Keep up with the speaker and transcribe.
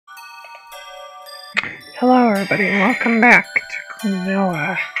Hello everybody and welcome back to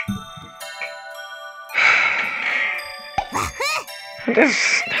Klonoa.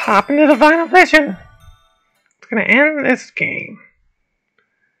 Just hop into the final mission. It's gonna end this game.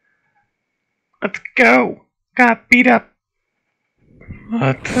 Let's go. Got beat up.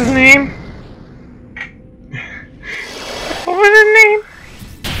 What's his name? What was his name?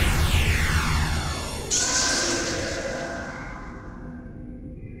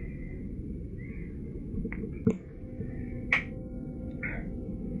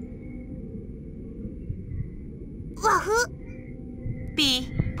 Wahoo! P,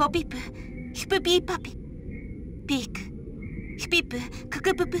 Popip, Hippi Papi, Peak, Hipip,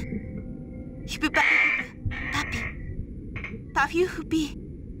 Kukupup, Hippapi, Papi, Pafu Hupi,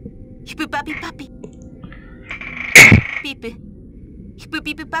 Hippapi Papi, Pip,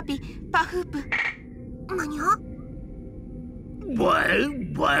 Hippi Papi, Pahup, Mania?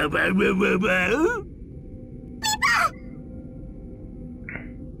 Pipa!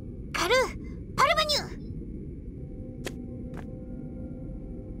 Karu, Parvanu!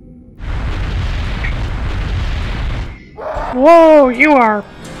 Whoa, you are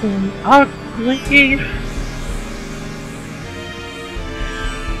ugly.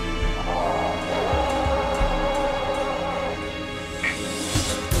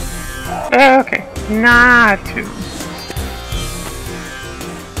 Okay, not too.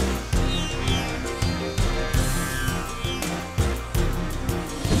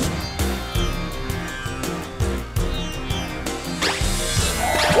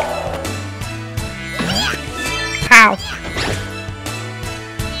 Ow.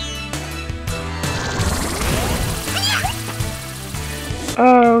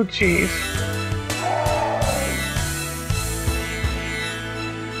 Oh, jeez.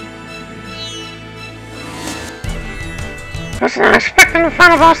 I was not expecting the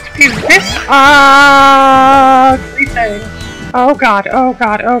final boss to be this ugly thing. Oh god, oh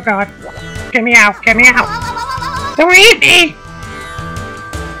god, oh god. Get me out, get me out. Don't eat me!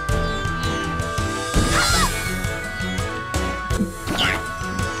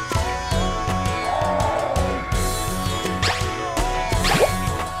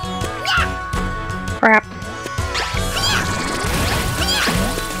 Crap.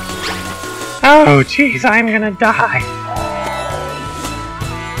 Oh, jeez, I'm gonna die.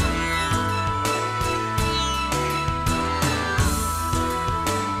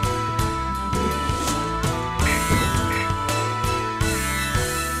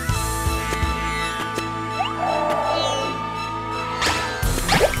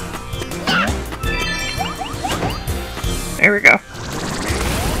 There we go.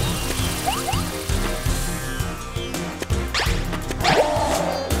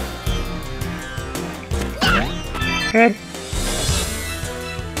 Good.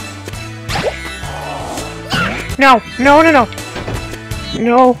 No, no, no, no.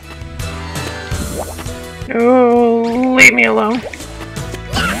 No. No, leave me alone.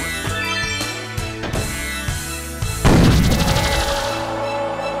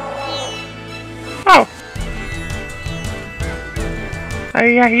 Oh. Oh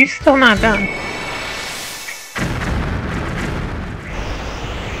yeah, he's still not done.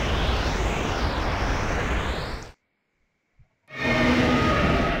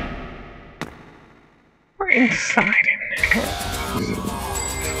 Inside him now.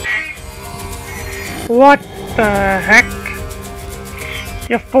 What the heck?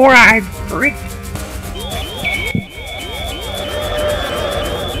 You four-eyed freak.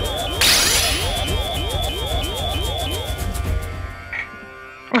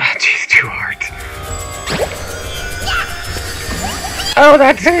 Oh, jeez, 2 hearts. Oh,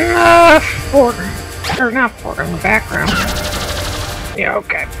 that's in the foreground. Or not foreground, the background. Yeah,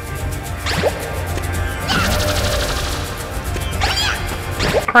 okay.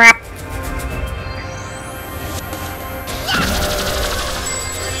 Crap.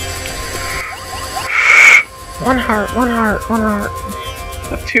 One heart, one heart, one heart.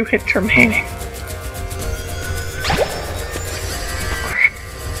 The 2 hits remaining. Crap.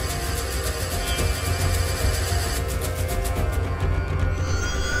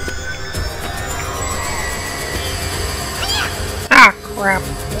 Ah, crap.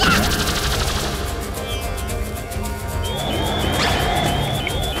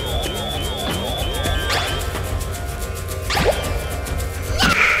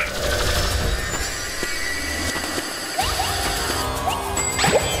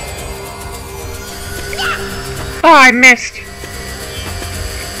 Oh, I missed.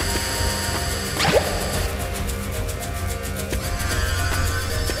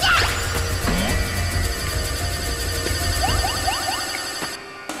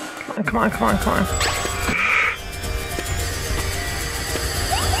 on, come on, come on, come on.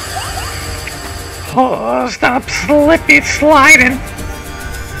 Oh, stop slippy sliding.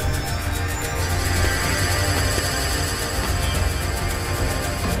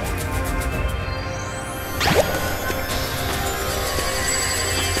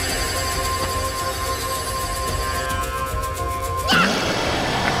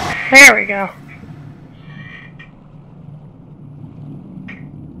 There we go.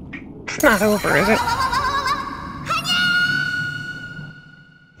 It's not over, is it?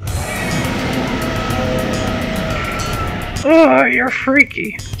 Oh, you're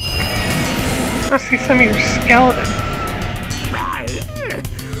freaky. I see some of your skeleton.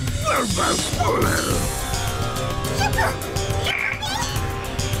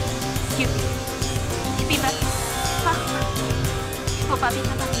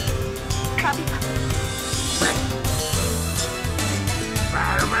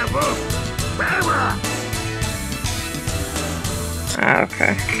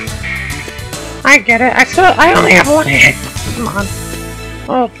 Okay. I get it. I only have one hit. Come on.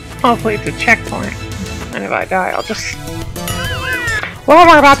 Well, hopefully it's a checkpoint. And if I die, I'll just... Well,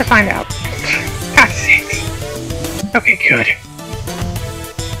 we're about to find out. God's sakes. Okay, good.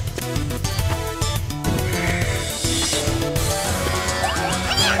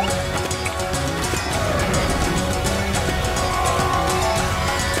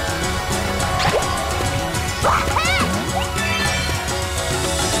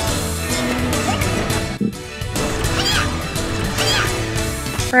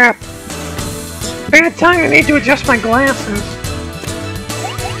 Crap. Bad time, I need to adjust my glasses.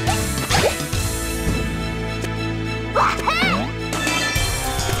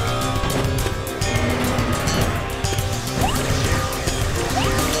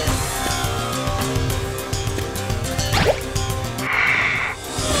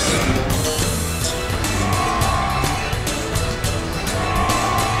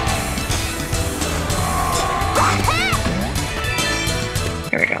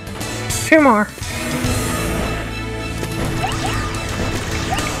 Here we go. 2 more.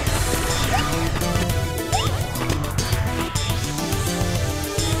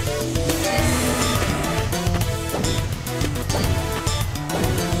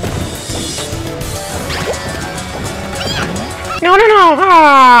 No, no, no!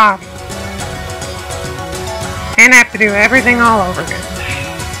 Ah! And I have to do everything all over again.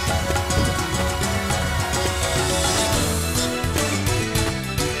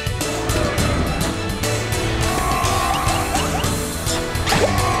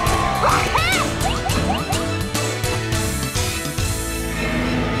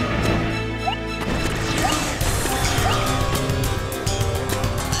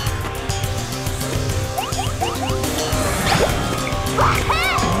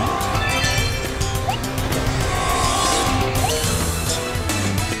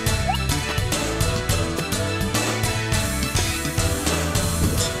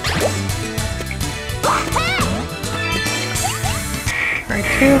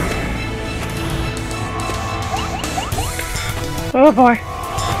 Oh boy.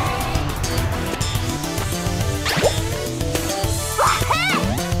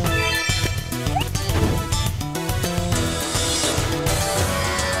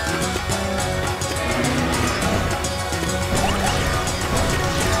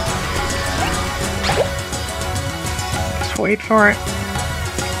 Just wait for it.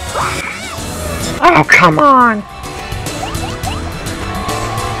 Oh, come on!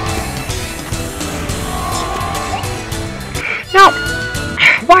 No!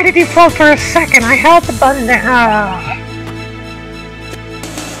 Why did he fall for a second? I held the button down.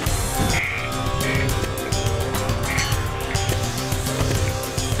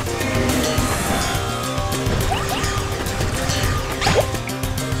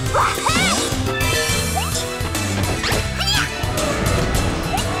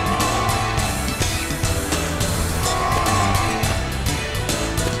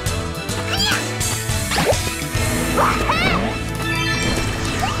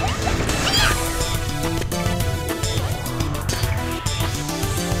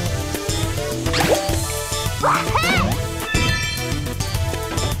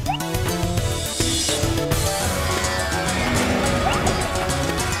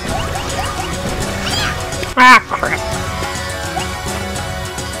 Ah, crap.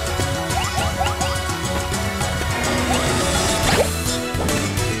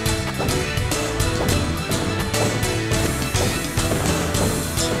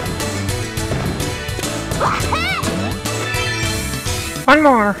 One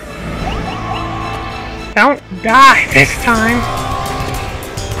more. Don't die this time.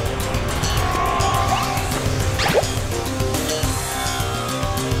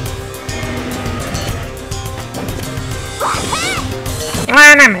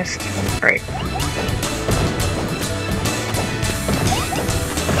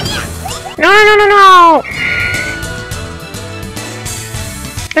 No, no, no, no!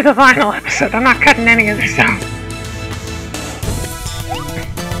 It's a final episode. I'm not cutting any of this out.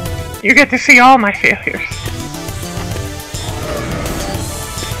 You get to see all my failures.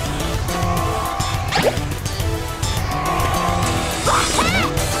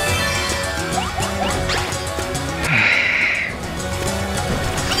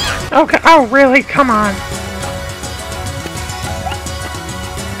 Okay, oh really? Come on.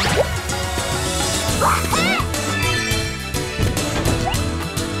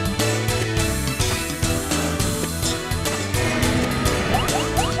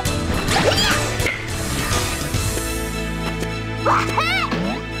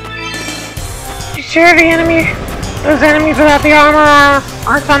 You sure those enemies without the armor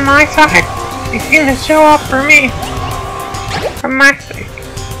aren't on my side? They seem to show up for me. For my sake.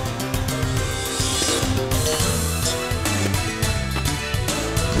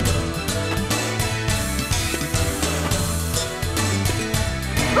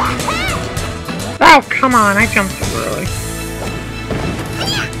 Oh, come on, I jumped too early.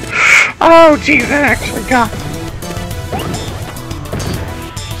 Oh, geez, that actually got me.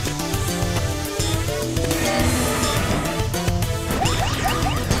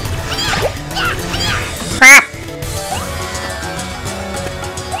 Crap!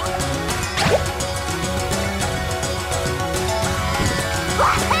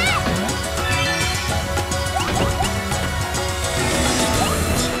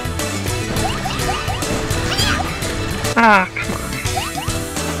 Ah, come on.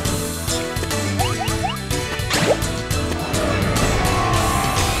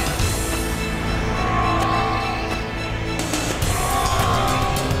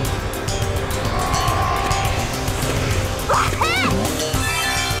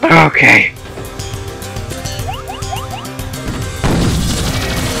 Okay.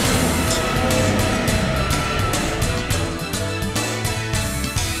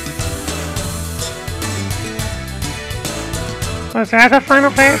 Was that the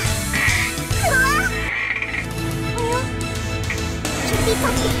final phase?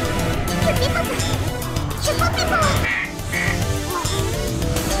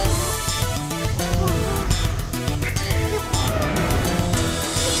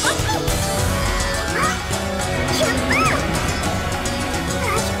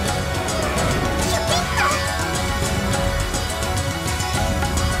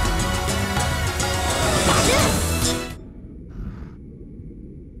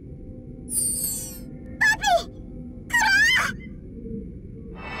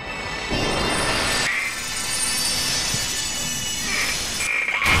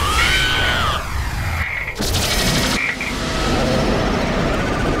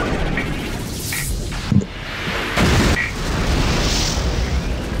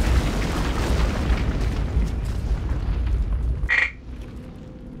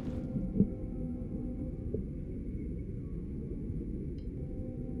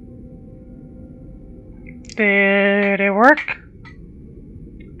 Did it work?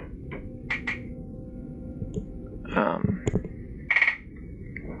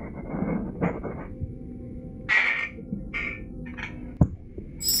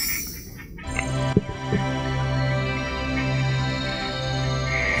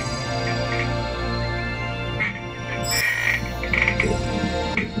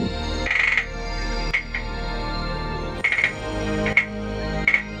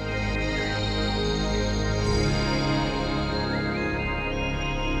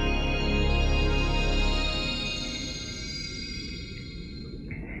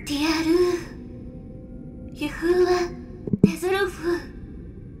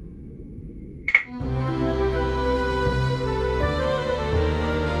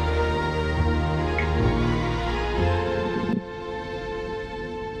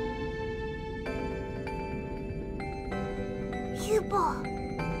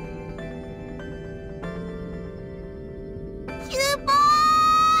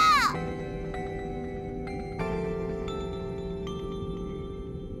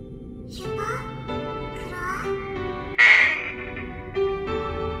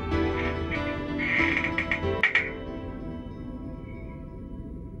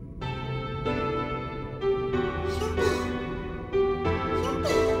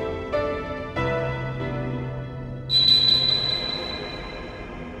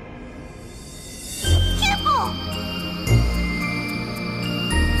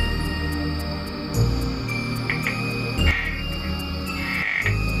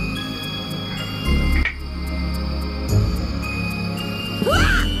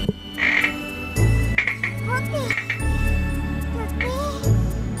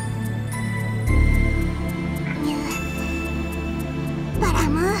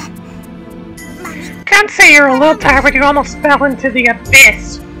 didn't say you were a little tired, but you almost fell into the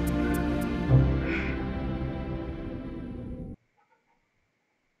abyss.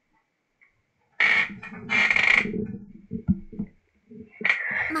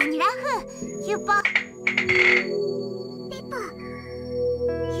 Manirafu, Yupo, Pipo,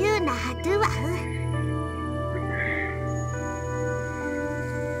 Yuna Haduafu.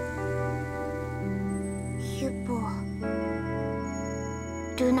 Yupo,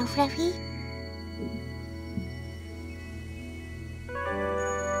 Duna Fluffy.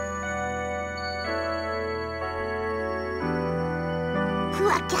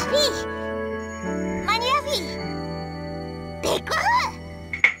 Fuakafi, Manirafi, Pico.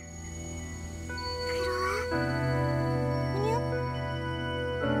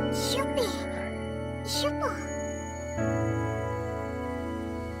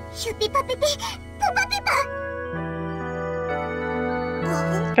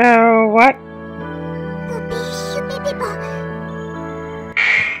 So, what?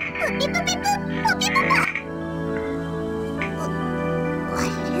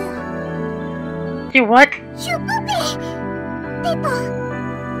 You what?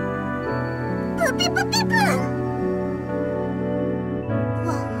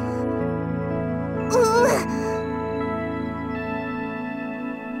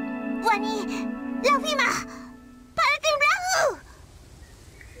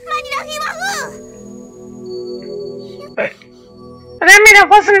 But that means it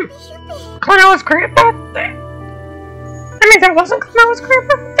wasn't Klonoa's grandpa? That means it wasn't Klonoa's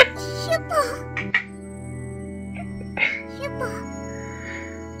grandpa?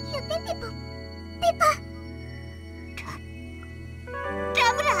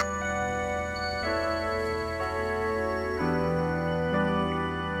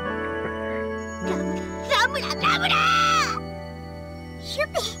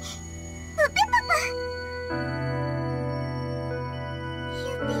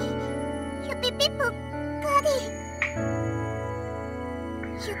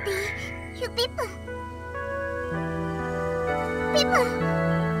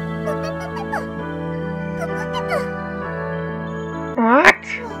 What?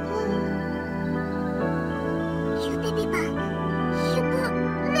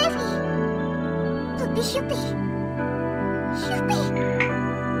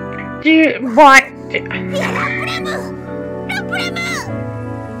 What?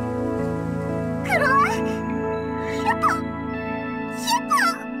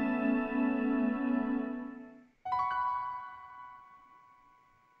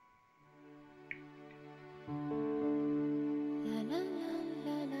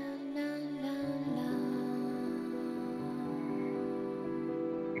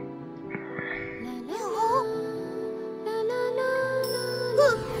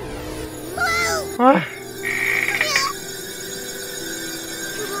 What?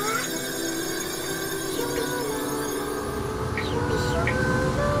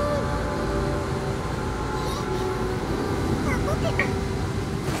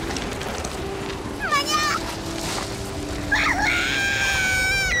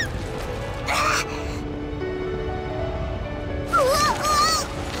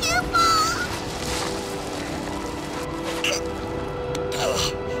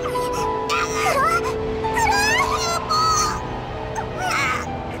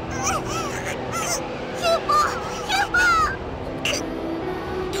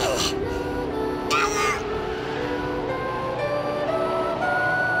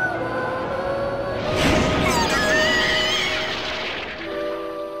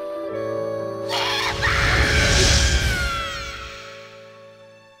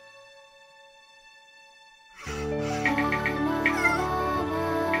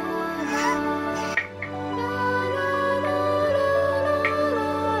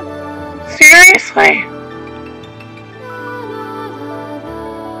 Seriously?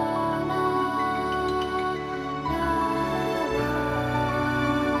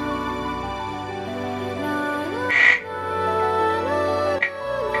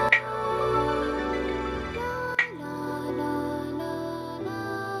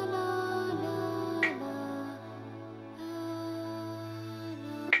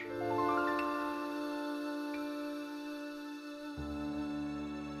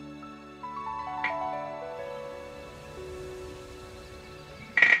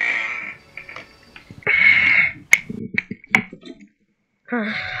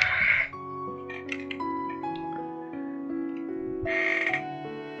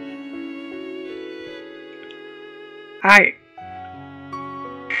 I...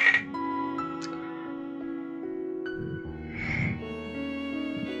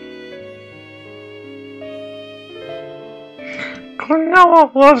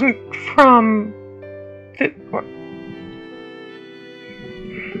 Klonoa wasn't from...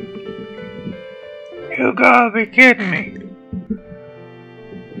 You gotta be kidding me.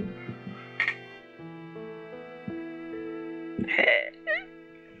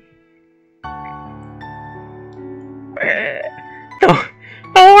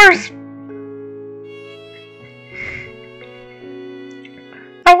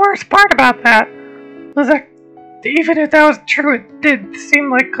 The worst part about that was that even if that was true, it did seem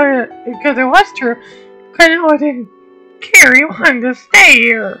like because it was true, Klonoa didn't care. He wanted to stay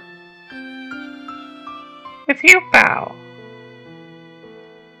here with you, pal.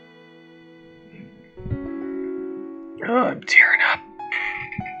 Oh, I'm tearing up.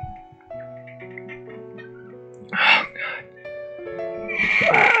 Oh God,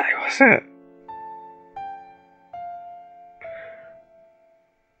 that was it.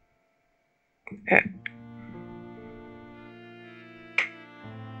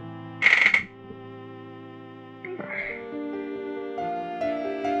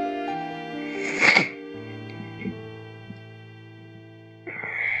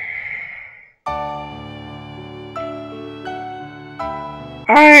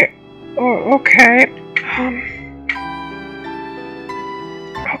 Okay.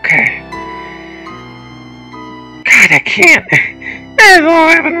 Okay. God, I can't. That has all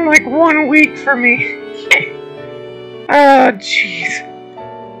happened in like 1 week for me. Oh, jeez.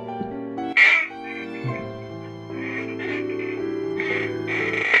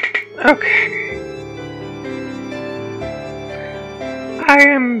 Okay. I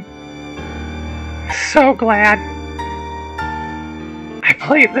am so glad I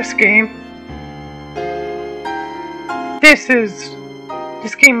played this game. This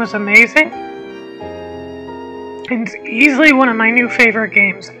game was amazing. It's easily one of my new favorite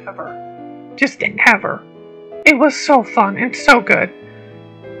games ever. Just ever. It was so fun and so good.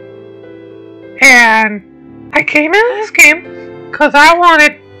 And I came into this game because I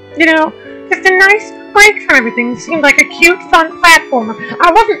wanted, you know, just a nice break from everything. It seemed like a cute, fun platformer.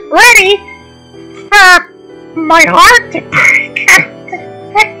 I wasn't ready for my heart to break.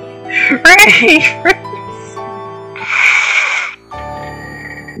 Ready for this.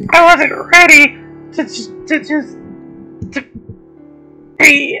 I wasn't ready to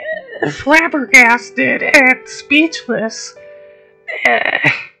be flabbergasted and speechless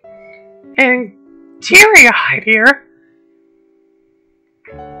and teary-eyed here.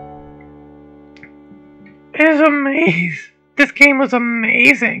 It is amazing. This game was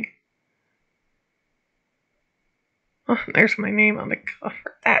amazing. Oh, there's my name on the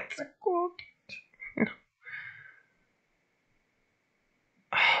cover. That's a cool game.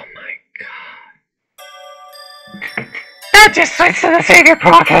 Oh my God. That just switched to the Savior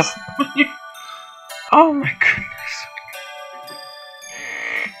Podcast. Oh my goodness. Oh my goodness.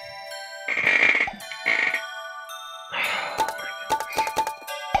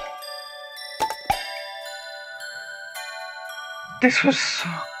 This was so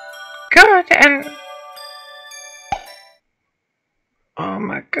good and... Oh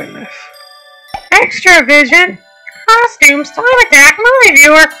my goodness. Extra vision, costumes, time attack, movie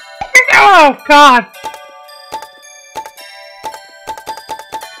viewer. Oh God.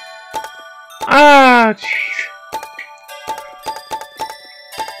 Oh jeez.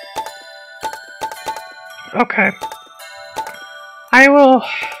 Okay. I will.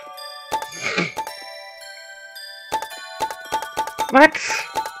 Let's.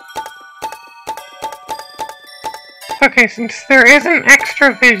 Okay, since there is an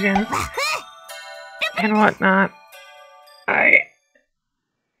extra vision and whatnot,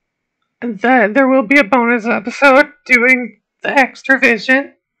 there will be a bonus episode doing the extra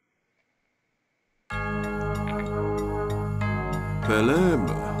vision.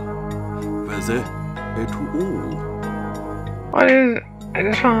 What is it? I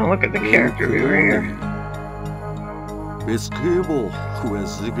just want to look at the character viewer here. Because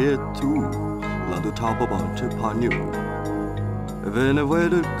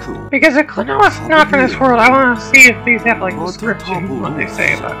if Klonoa's not from this world, I want to see if these have like description, what they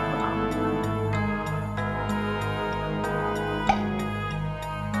say about Klonoa.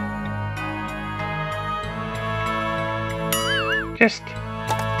 Just...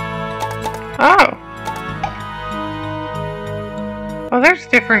 Oh! Well, there's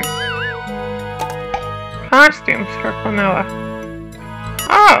different costumes for Klonoa.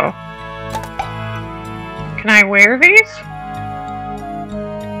 Oh! Can I wear these?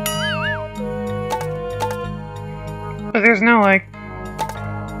 But there's no, like,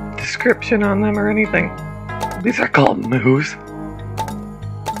 description on them or anything. These are called moves.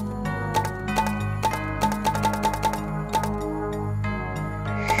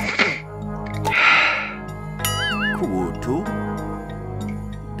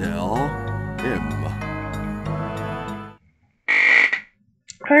 Del him.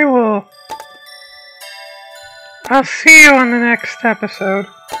 I will. I'll see you on the next episode.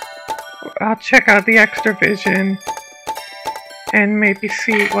 I'll check out the extra vision and maybe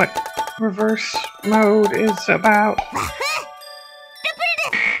see what reverse mode is about.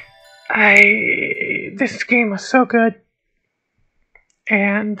 This game was so good,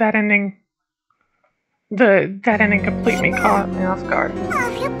 and that ending completely caught me off guard.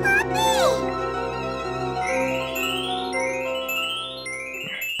 Love you, puppy!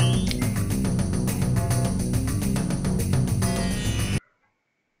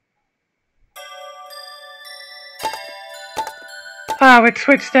 Oh, it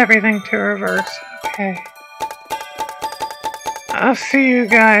switched everything to reverse. Okay. I'll see you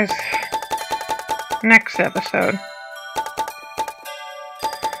guys next episode.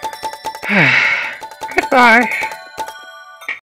 Goodbye.